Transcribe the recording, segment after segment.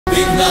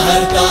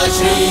विघ्नहर्ता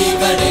श्री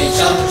गणेश,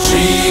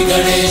 श्री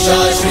गणेश,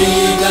 श्री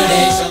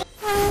गणेश।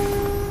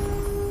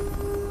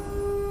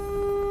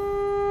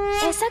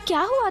 ऐसा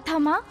क्या हुआ था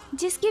माँ,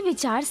 जिसके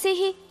विचार से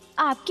ही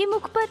आपके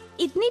मुख पर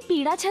इतनी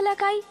पीड़ा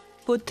छलक आई?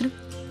 पुत्र,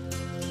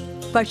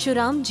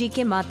 परशुराम जी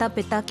के माता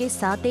पिता के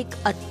साथ एक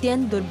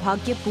अत्यंत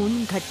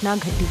दुर्भाग्यपूर्ण घटना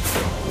घटी।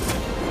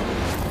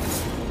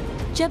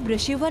 जब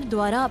ऋषिवर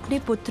द्वारा अपने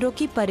पुत्रों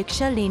की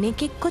परीक्षा लेने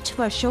के कुछ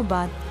वर्षों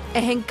बाद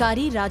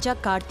अहंकारी राजा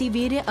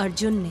कार्तिवीर्य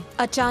अर्जुन ने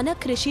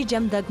अचानक ऋषि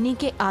जमदग्नि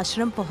के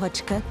आश्रम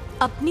पहुंचकर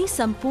अपनी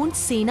संपूर्ण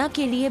सेना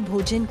के लिए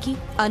भोजन की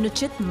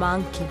अनुचित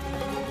मांग की,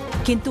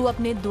 किंतु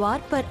अपने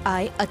द्वार पर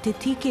आए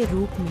अतिथि के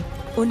रूप में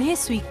उन्हें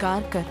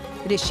स्वीकार कर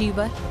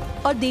ऋषिवर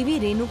और देवी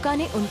रेणुका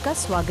ने उनका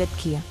स्वागत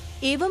किया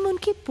एवं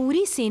उनकी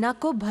पूरी सेना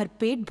को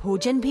भरपेट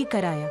भोजन भी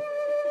कराया।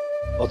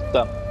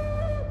 उत्तम,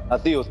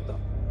 अति उत्तम।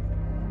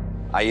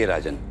 आइए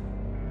राजन,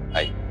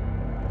 आइए।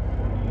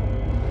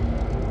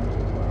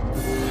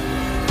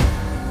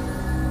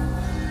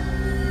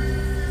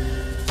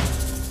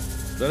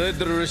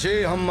 दरिद्र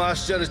ऋषि, हम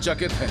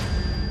आश्चर्यचकित हैं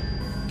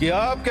कि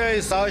आपके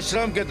इस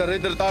आश्रम के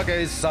दरिद्रता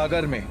के इस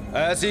सागर में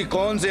ऐसी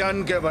कौन सी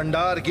अन्न के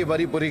भंडार की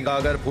बड़ी पूरी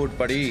गागर फूट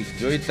पड़ी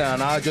जो इतना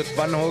अनाज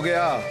उत्पन्न हो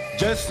गया,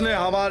 जिसने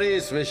हमारी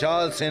इस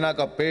विशाल सेना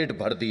का पेट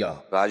भर दिया।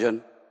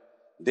 राजन,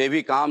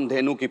 देवी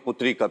कामधेनु की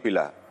पुत्री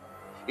कपिला,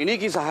 इन्हीं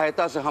की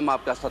सहायता से हम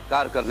आपका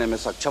सत्कार करने में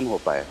सक्षम हो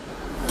पाए।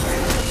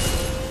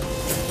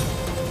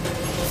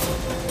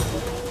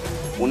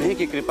 उन्हीं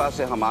की कृपा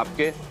से हम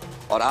आपके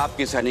और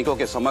आपके सैनिकों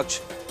के समक्ष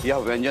यह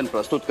व्यंजन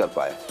प्रस्तुत कर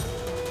पाए।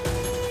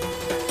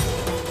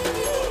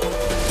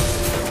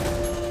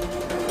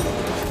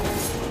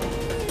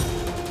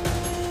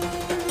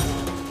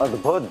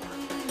 अद्भुत,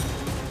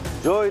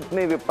 जो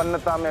इतनी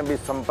विपन्नता में भी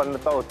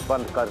संपन्नता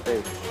उत्पन्न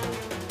करते।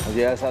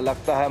 मुझे ऐसा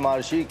लगता है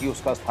महर्षि कि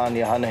उसका स्थान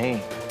यहाँ नहीं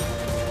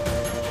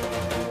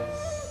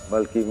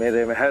बल्कि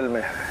मेरे महल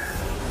में है।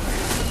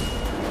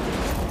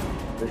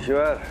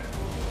 ईश्वर,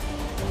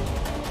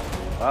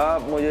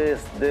 आप मुझे इस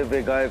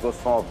दिव्य गाय को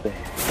सौंप दें।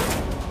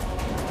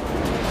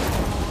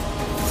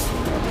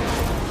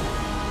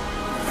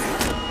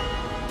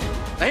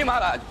 नहीं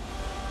महाराज,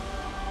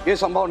 ये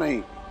संभव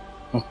नहीं।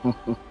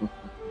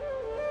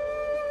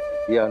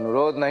 यह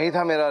अनुरोध नहीं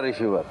था मेरा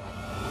ऋषिवर,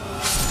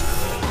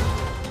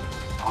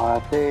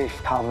 आदेश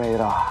था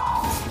मेरा।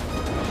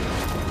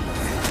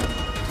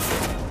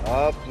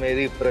 आप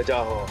मेरी प्रजा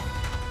हो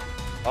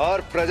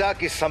और प्रजा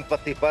की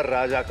संपत्ति पर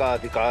राजा का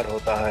अधिकार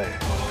होता है।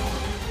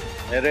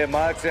 मेरे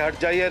मार्ग से हट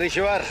जाइए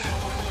ऋषिवर,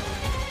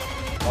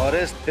 और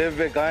इस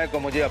दिव्य गाय को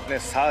मुझे अपने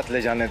साथ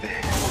ले जाने दे।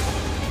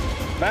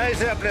 मैं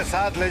इसे अपने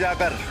साथ ले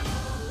जाकर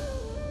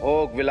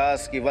भोग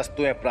विलास की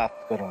वस्तुएं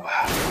प्राप्त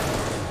करूंगा।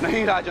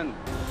 नहीं राजन,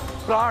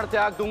 प्राण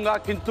त्याग दूंगा,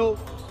 किंतु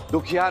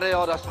दुखियारे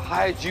और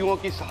असहाय जीवों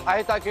की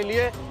सहायता के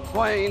लिए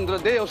स्वयं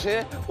इंद्रदेव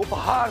से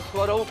उपहार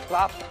स्वरूप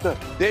प्राप्त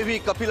देवी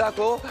कपिला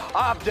को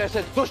आप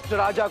जैसे दुष्ट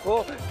राजा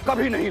को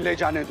कभी नहीं ले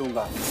जाने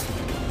दूंगा।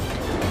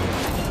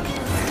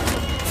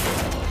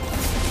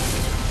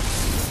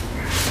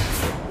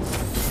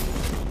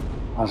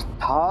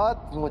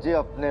 अर्थात मुझे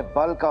अपने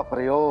बल का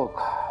प्रयोग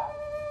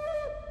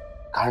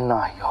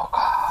करना ही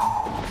होगा।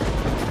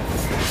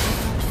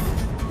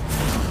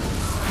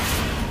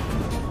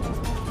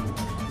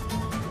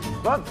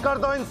 रद्द कर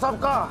दो इन सब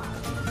का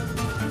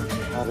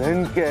और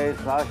इनके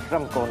इस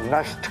आश्रम को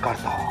नष्ट कर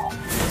दो।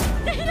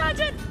 नहीं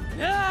राजन,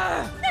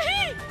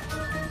 नहीं,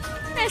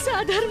 ऐसा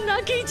अधर्म ना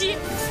कीजिए,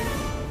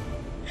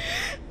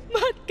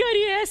 मत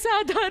करिए ऐसा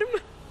अधर्म।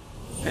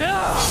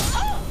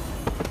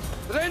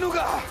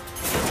 रेणुका,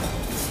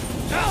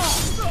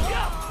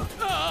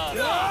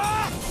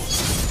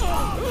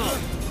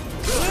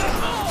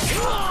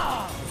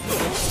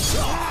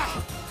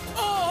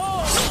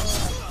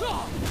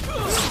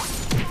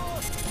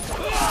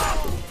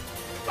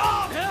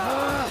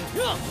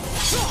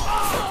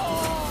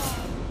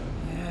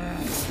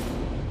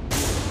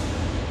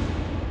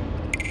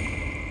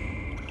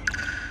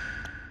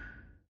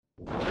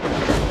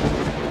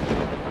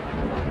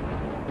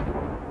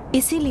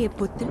 इसीलिए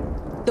पुत्र,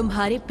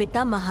 तुम्हारे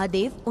पिता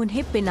महादेव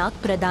उन्हें पिनाक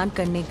प्रदान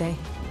करने गए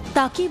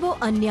ताकि वो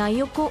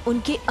अन्यायियों को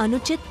उनके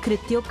अनुचित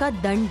कृत्यों का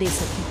दंड दे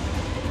सके।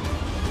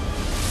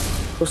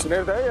 उस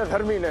निर्दयी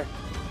अधर्मी ने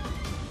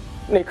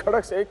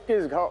निखड़क से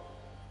 21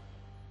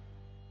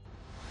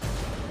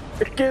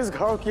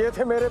 घाव किए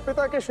थे मेरे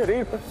पिता के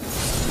शरीर पर।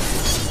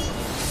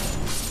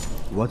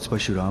 वत्स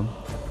परशुराम,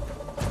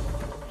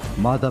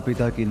 माता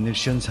पिता की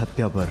नृशंस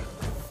हत्या पर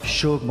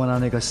शोक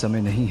मनाने का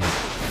समय नहीं है।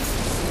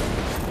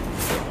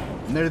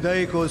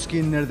 निर्दयी को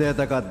उसकी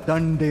निर्दयता का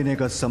दंड देने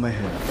का समय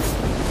है।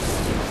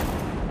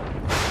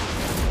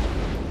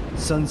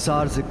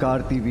 संसार से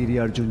कार्तिवीर्य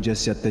अर्जुन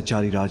जैसे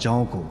अत्याचारी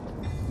राजाओं को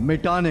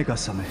मिटाने का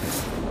समय है,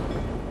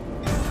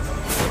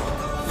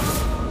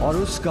 और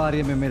उस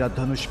कार्य में मेरा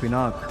धनुष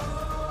पिनाक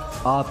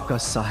आपका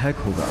सहायक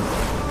होगा।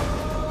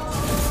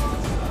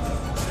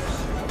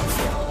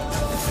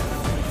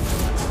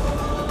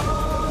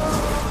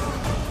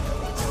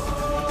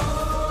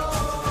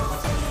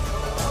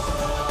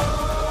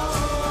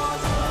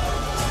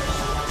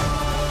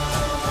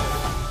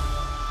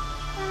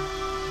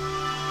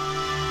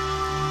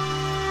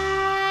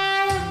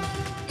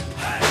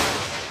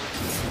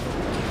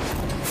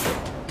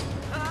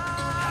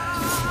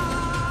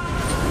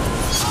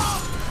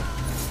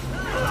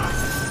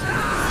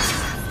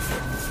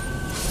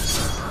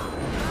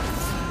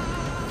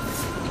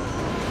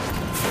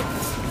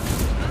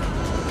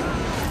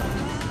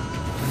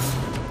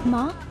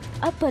 माँ,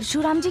 अब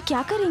परशुराम जी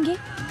क्या करेंगे?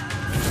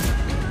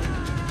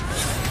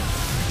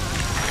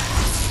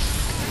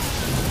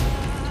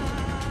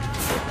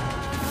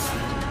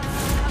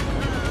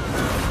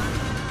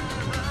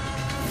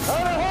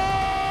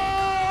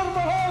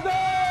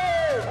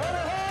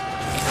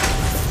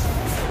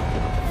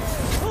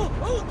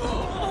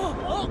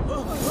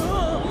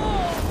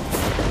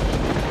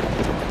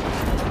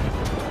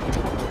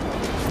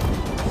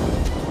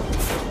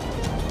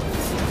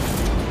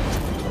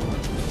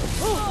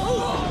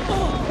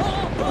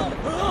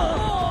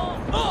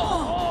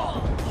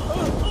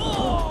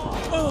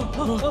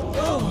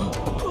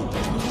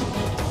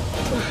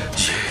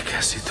 ये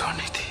कैसी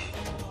ध्वनि थी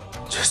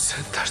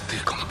जिससे धरती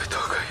कंपित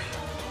हो गई,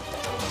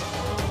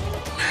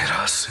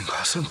 मेरा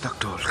सिंहासन तक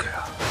डोल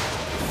गया।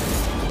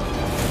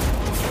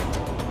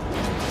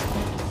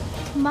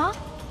 माँ,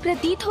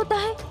 प्रतीत होता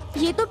है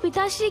ये तो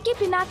पिताश्री की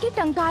पिनाक की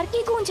टंकार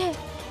की गूंज है।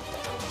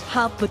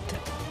 हाँ पुत्र,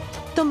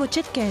 तुम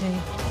उचित कह रहे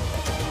हो।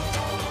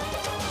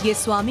 ये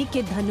स्वामी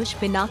के धनुष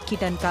पिनाक की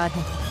टंकार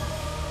है,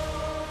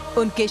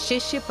 उनके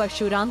शिष्य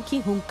परशुराम की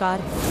हुंकार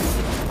है।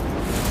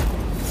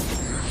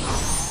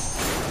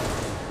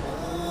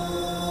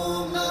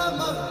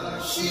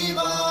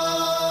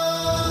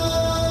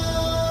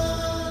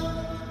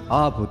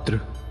 आप पुत्र,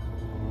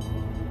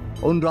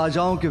 उन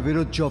राजाओं के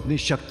विरुद्ध जो अपनी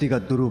शक्ति का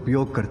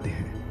दुरुपयोग करते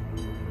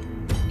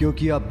हैं,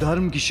 क्योंकि अब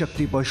धर्म की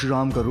शक्ति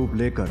परशुराम का रूप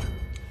लेकर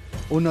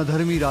उन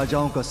अधर्मी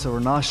राजाओं का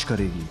सर्वनाश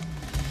करेगी।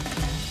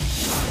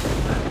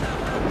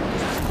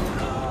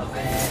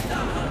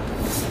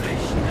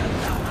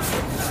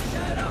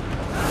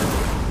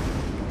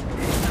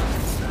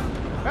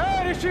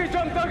 ऋषि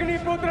जमदग्नि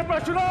पुत्र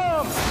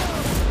परशुराम,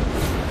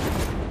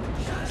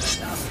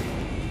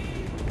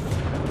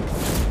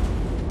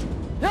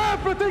 यह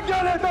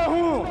प्रतिज्ञा लेता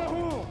हूं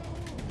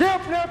कि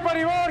अपने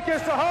परिवार के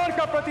संहार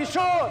का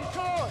प्रतिशोध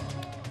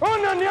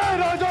उन अन्याय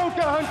राजाओं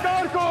के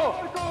अहंकार को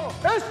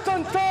इस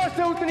संसार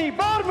से उतनी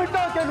बार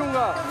मिटा के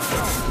लूंगा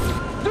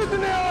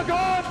जितने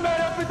आघात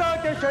मेरे पिता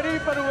के शरीर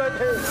पर हुए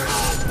थे।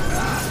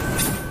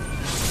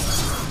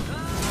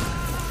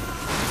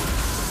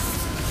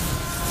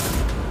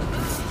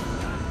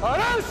 और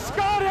इस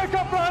कार्य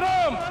का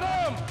प्रारंभ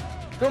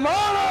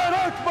तुम्हारा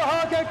रक्त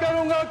बहा के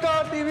करूंगा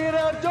कार्तिवीर्य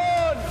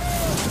अर्जुन।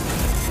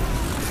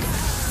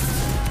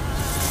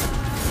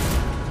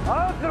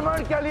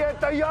 आक्रमण के लिए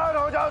तैयार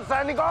हो जाओ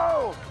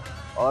सैनिकों,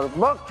 और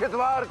मुख्य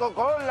द्वार को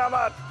खोलना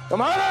मत।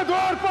 तुम्हारे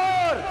द्वार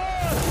पर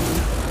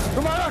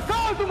तुम्हारा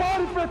काल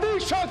तुम्हारी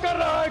प्रतीक्षा कर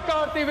रहा है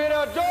कार्तिवीर्य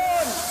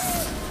अर्जुन।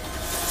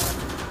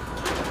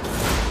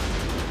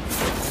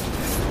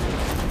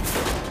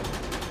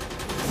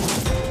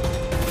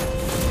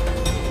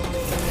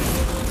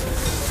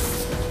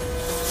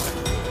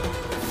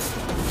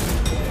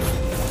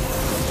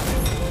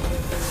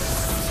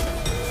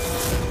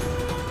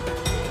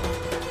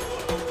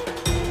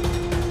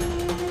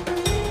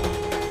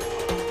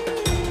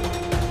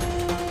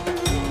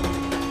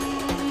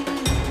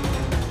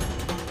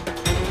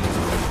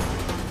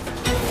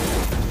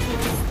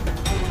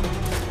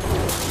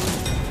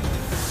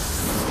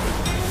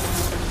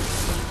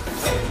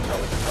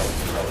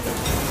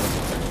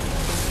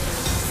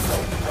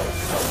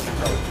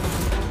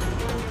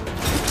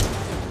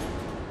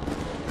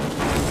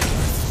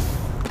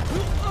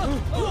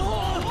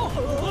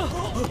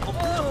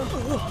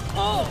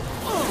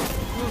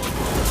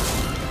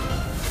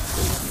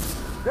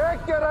 देख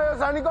के रहे हो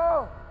सैनिकों,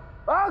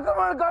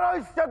 आक्रमण करो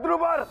इस शत्रु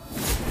पर,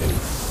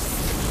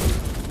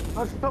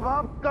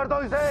 समाप्त कर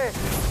दो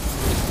इसे।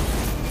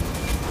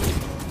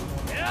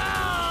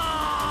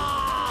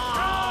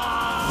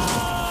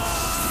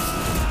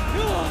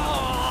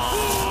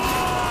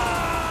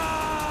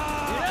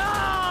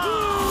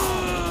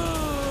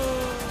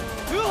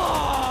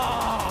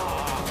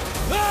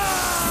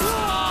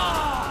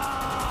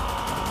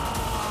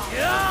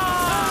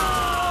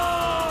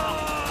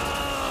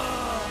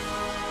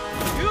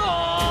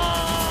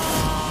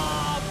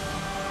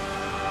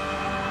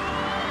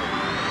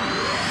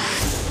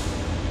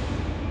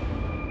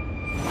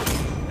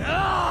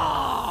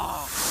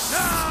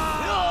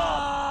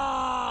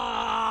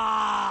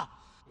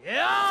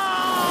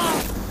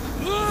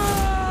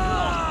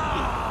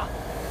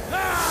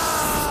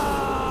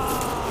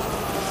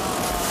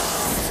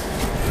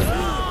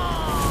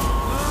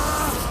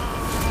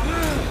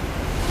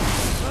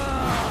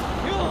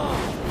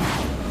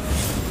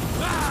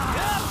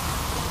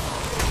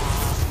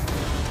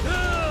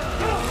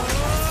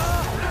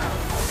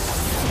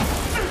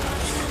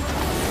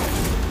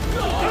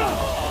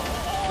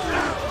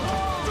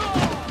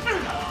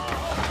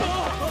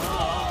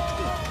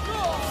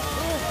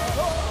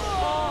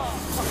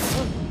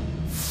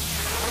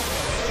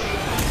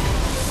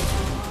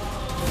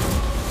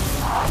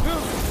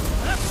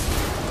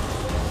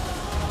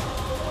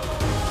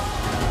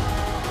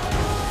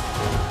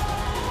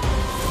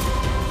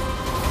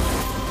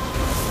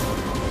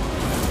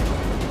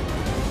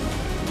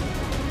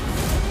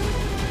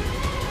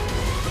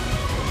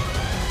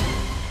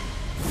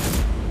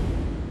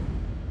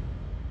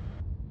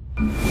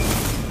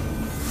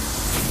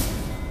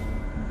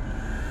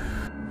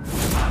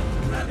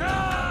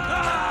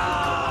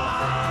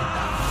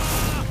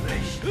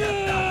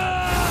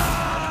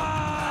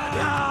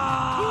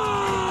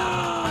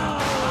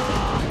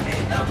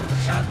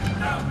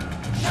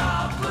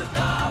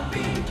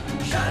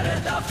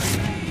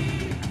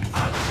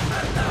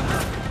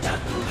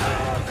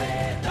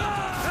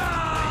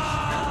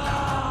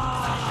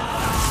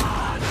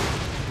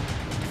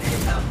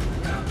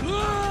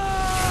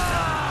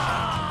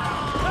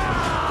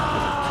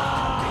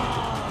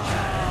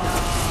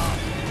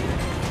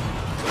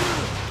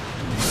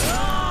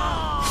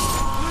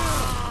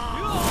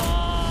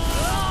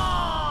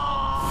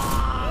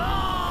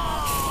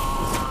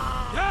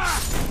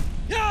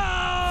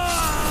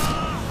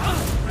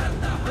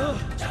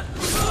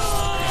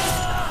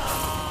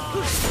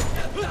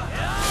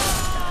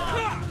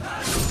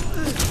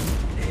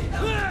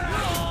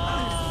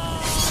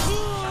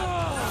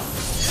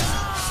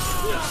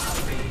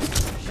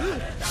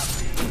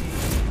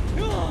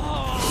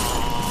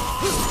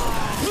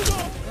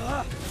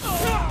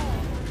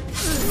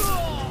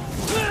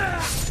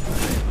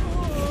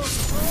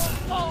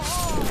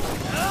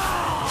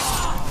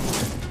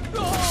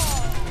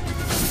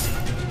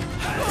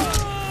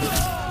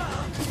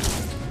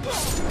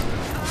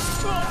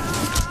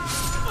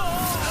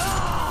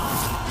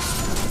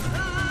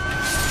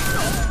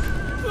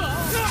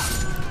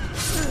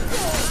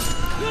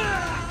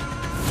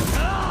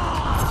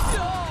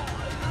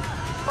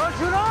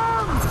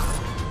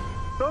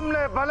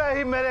 तुमने भले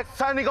ही मेरे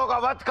सैनिकों का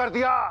वध कर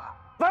दिया,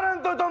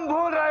 परंतु तुम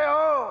भूल रहे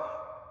हो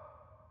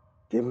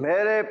कि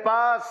मेरे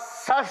पास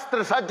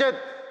शस्त्र सज्जित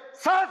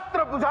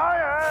शस्त्र बुझाए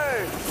हैं।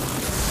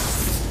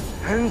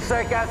 इनसे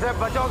कैसे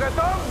बचोगे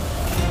तुम?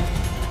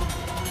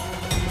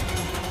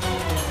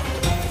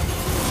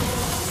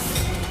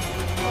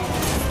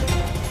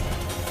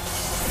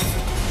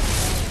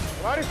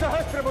 तुम्हारी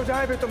सहस्त्र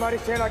भुजाएं भी तुम्हारी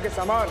सेना के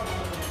समान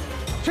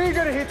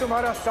शीघ्र ही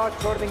तुम्हारा साथ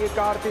छोड़ देंगे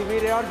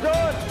कार्तिवीर्य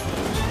अर्जुन।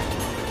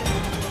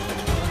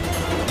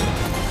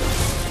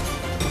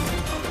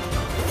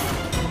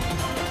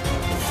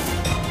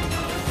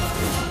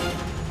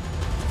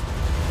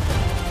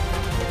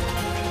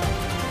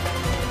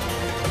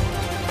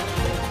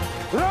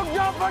 रुक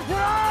जाओ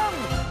परशुराम,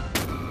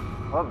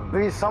 अब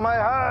भी समय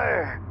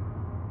है।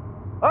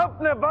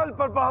 अपने बल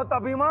पर बहुत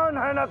अभिमान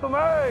है ना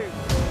तुम्हें,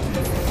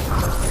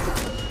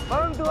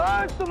 परंतु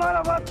आज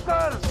तुम्हारा वध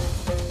कर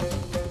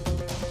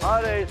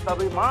अरे इस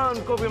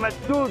अभिमान को भी मैं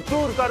चूर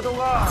चूर कर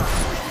दूंगा।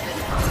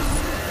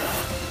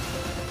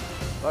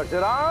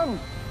 परशुराम,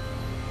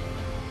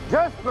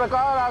 जिस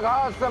प्रकार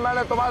आघात से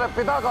मैंने तुम्हारे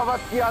पिता का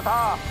वध किया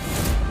था,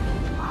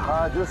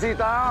 आज उसी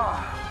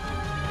तरह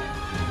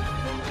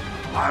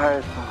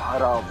मैं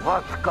तुम्हारा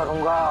वध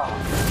करूंगा।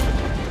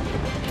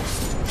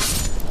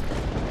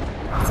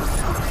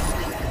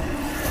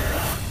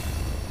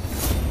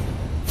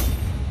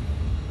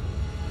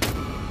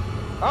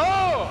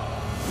 आओ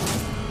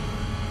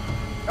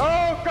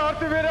आओ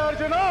कार्तिवीर्य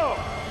अर्जुन,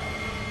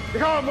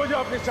 दिखाओ मुझे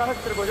अपनी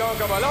सहस्त्र भुजाओं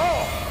का बल।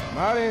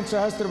 हमारे इन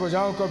सहस्त्र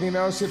भुजाओं को भी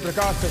मैं उसी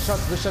प्रकार से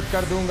शत विशत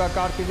कर दूंगा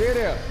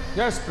कार्तिवीर्य,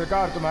 जिस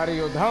प्रकार तुम्हारे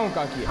योद्धाओं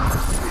का किया।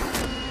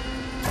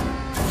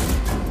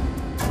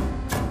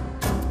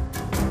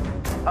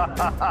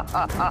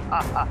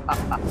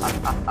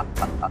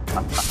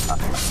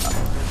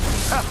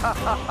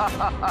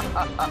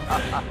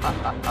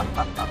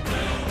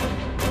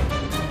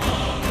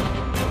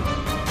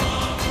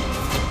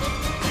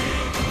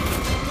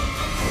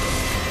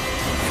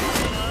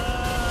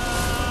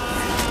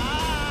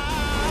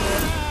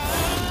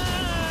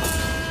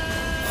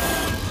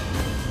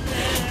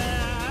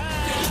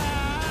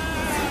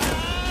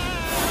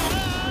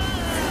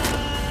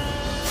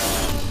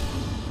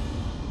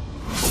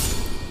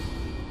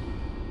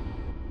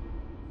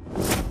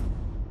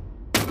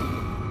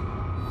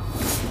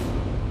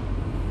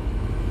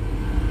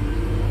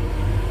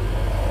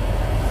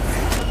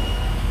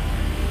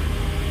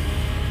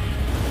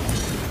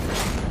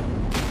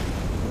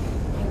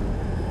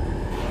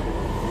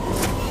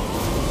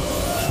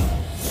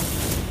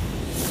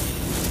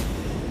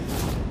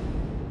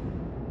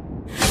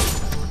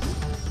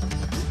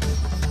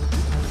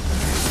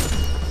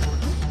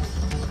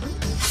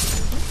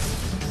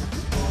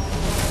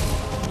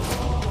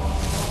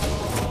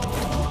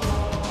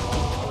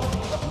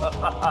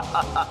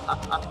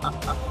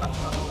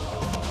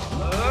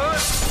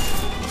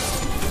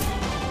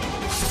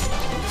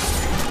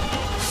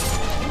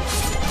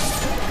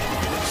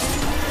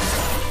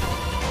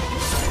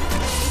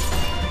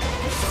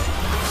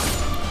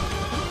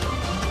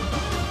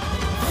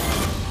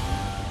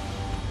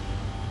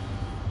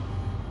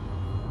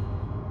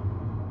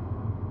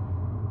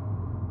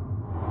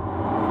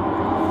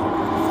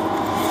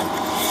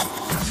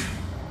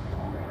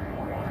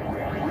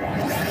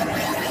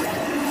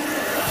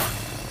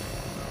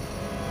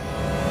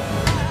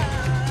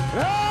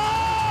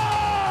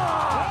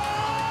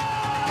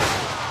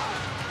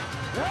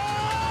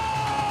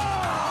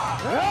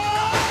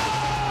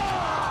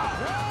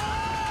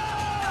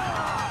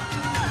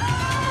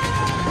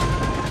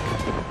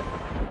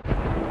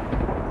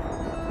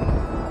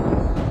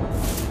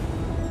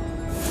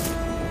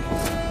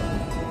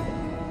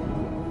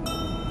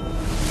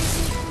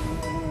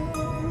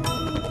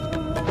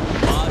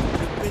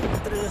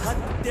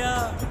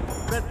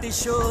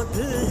 प्रतिशोध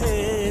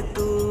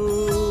हेतु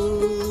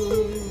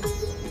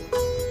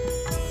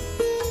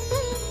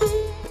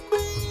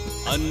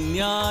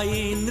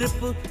अन्यायी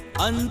नृप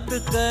अंत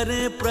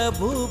करे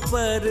प्रभु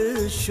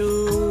परशु।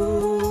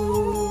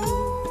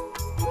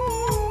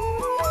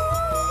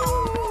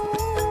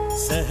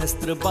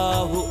 सहस्त्र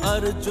बाहु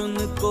अर्जुन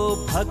को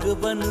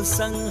भगवन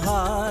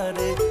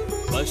संहारे,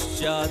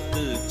 पश्चात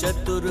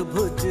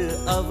चतुर्भुज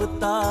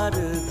अवतार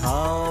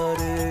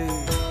धारे।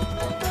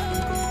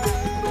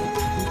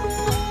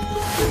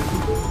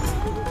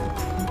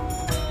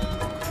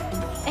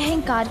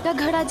 अहंकार का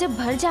घड़ा जब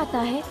भर जाता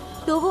है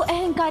तो वो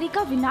अहंकारी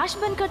का विनाश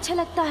बनकर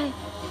छलकता है।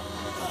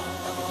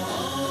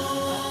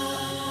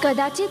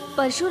 कदाचित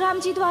परशुराम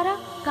जी द्वारा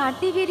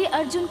कार्तिवीर्य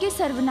अर्जुन के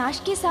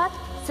सर्वनाश के साथ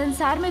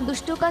संसार में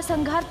दुष्टों का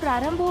संहार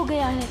प्रारंभ हो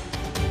गया है,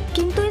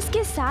 किंतु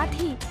इसके साथ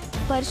ही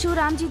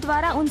परशुराम जी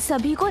द्वारा उन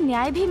सभी को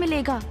न्याय भी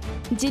मिलेगा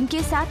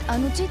जिनके साथ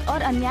अनुचित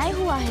और अन्याय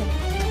हुआ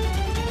है।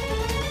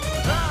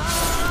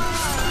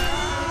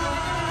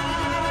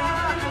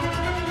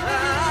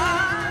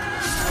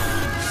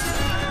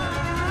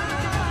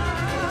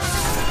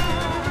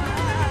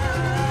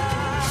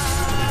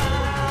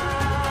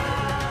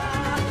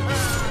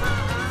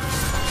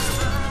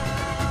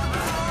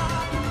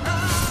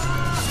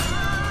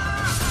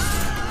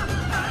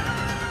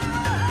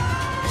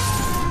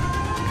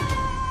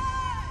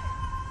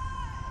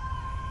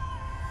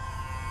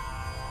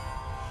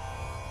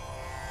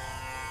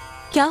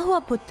 क्या हुआ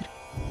पुत्र?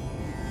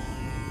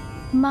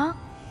 माँ,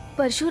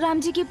 परशुराम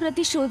जी के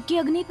प्रति शोध की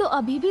अग्नि तो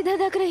अभी भी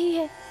धधक रही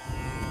है।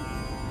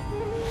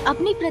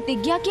 अपनी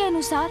प्रतिज्ञा के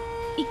अनुसार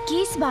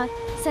 21 बार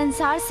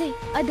संसार से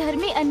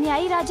अधर्मी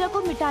अन्यायी राजा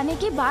को मिटाने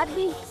के बाद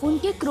भी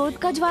उनके क्रोध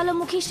का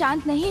ज्वालामुखी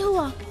शांत नहीं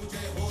हुआ।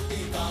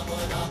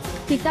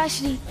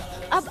 पिताश्री,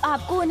 अब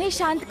आपको उन्हें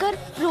शांत कर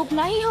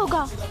रोकना ही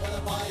होगा,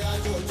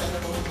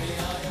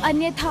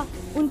 अन्यथा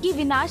उनकी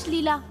विनाश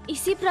लीला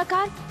इसी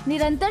प्रकार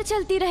निरंतर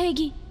चलती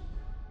रहेगी।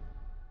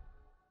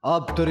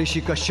 अब तो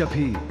ऋषि कश्यप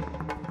ही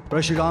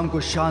परशुराम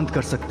को शांत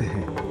कर सकते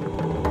हैं।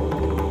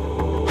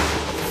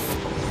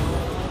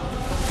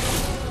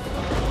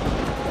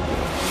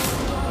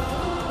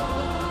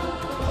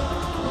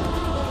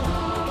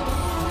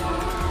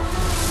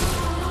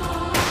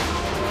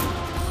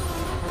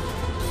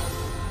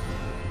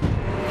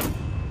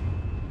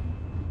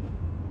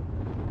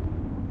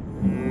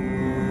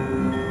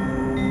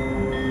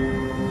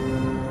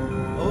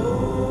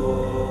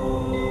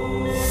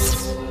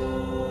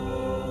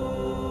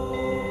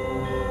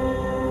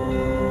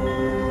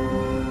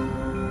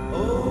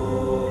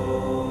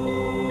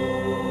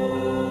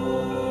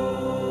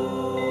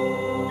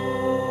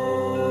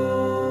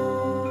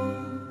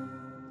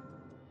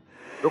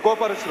 रुको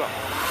परशुराम,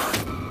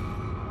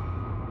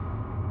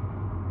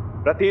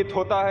 प्रतीत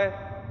होता है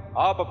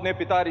आप अपने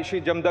पिता ऋषि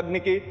जमदग्नि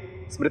की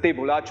स्मृति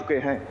भुला चुके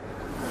हैं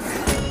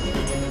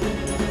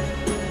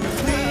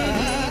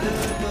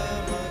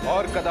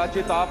और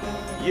कदाचित आप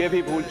ये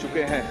भी भूल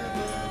चुके हैं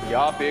कि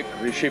आप एक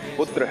ऋषि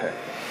पुत्र हैं।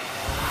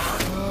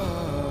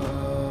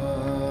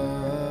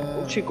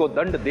 ऋषि को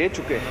दंड दे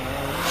चुके हैं।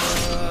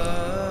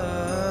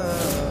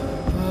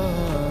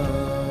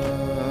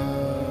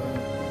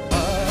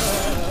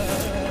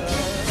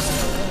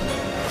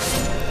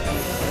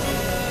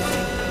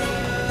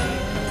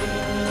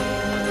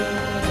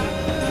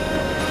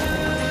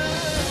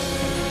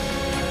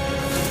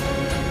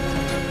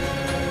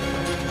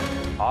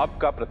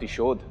 आपका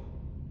प्रतिशोध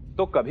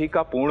तो कभी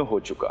का पूर्ण हो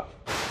चुका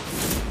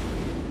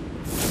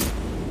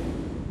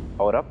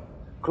और अब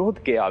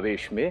क्रोध के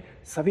आवेश में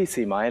सभी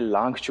सीमाएं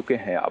लांघ चुके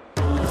हैं आप।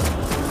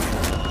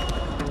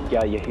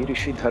 क्या यही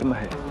ऋषि धर्म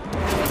है?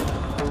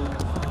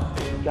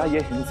 क्या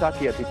यह हिंसा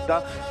की अधिकता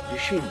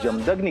ऋषि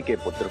जमदग्नि के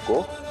पुत्र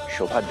को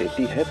शोभा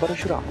देती है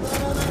परशुराम?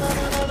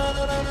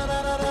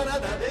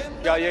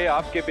 क्या यह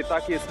आपके पिता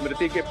की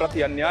स्मृति के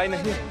प्रति अन्याय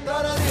नहीं?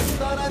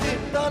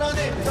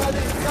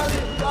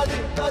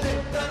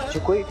 जो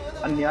कोई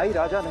अन्यायी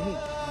राजा नहीं,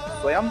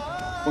 स्वयं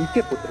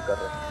उनके पुत्र कर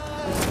रहे हैं।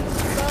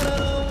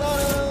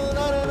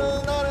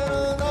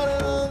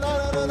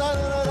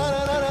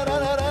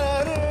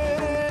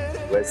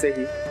 वैसे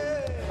ही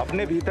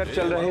अपने भीतर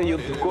चल रहे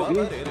युद्ध को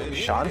भी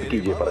शांत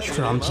कीजिए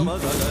परशुराम जी।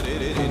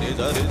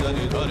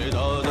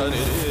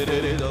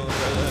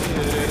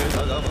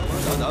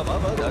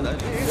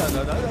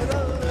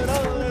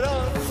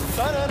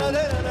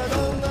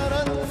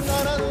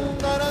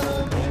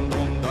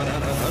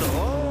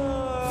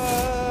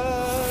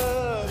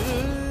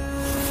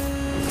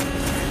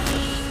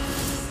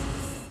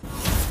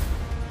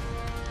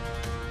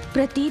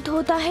 प्रतीत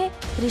होता है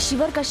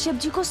ऋषिवर कश्यप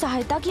जी को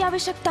सहायता की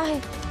आवश्यकता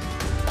है।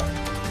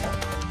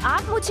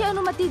 आप मुझे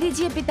अनुमति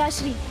दीजिए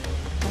पिताश्री,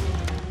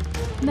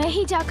 मैं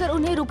ही जाकर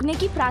उन्हें रुकने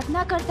की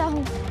प्रार्थना करता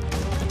हूँ।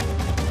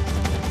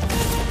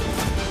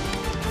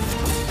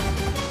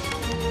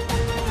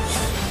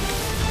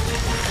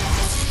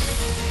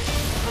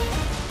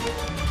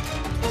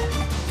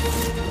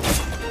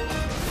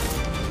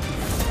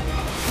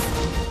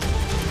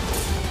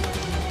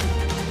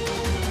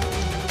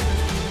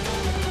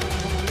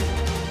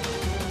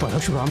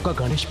 परशुराम का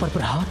गणेश पर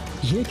प्रहार,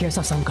 ये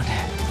कैसा संकट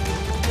है?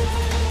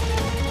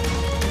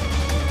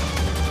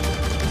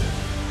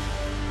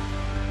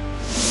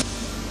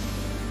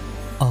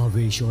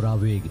 आवेश और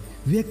आवेग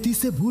व्यक्ति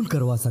से भूल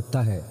करवा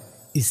सकता है,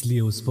 इसलिए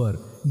उस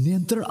पर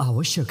नियंत्रण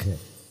आवश्यक है।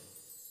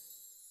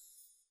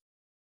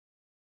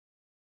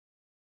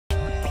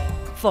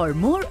 For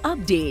more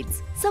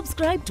updates,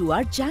 subscribe to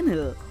our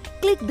channel,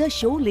 click the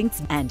show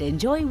links and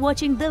enjoy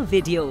watching the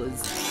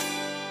videos.